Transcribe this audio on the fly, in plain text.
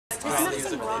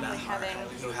nothing wrong with having.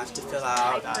 You have to fill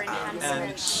out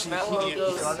and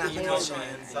fill out an application.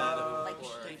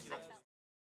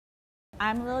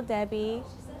 I'm Lil Debbie,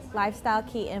 lifestyle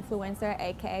key influencer,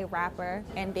 aka rapper,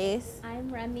 and this.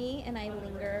 I'm Remy, and I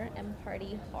linger and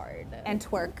party hard. And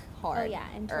twerk hard. Oh yeah,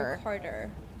 and twerk harder.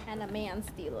 And a man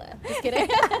stealer. Just kidding.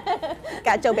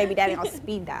 Got your baby daddy on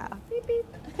speed dial. Beep, beep.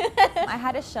 I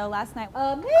had a show last night.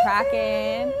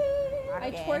 Cracking.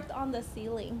 I twerked on the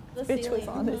ceiling. The Bitch ceiling. was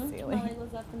on the ceiling. My leg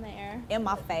was up in the air. In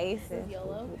my face. It was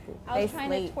YOLO. I was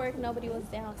trying to twerk, nobody was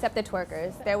down. Except the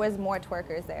twerkers. There was more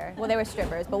twerkers there. Well, they were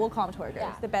strippers, but we'll call them twerkers.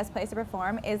 Yeah. The best place to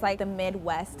perform is like the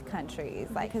Midwest countries,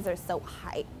 like, because they're so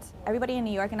hyped. Everybody in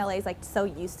New York and LA is like so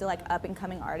used to like up and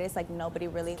coming artists, like nobody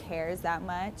really cares that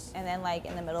much. And then like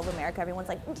in the middle of America, everyone's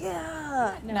like,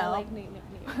 yeah. No. Like New York.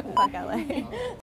 Fuck LA.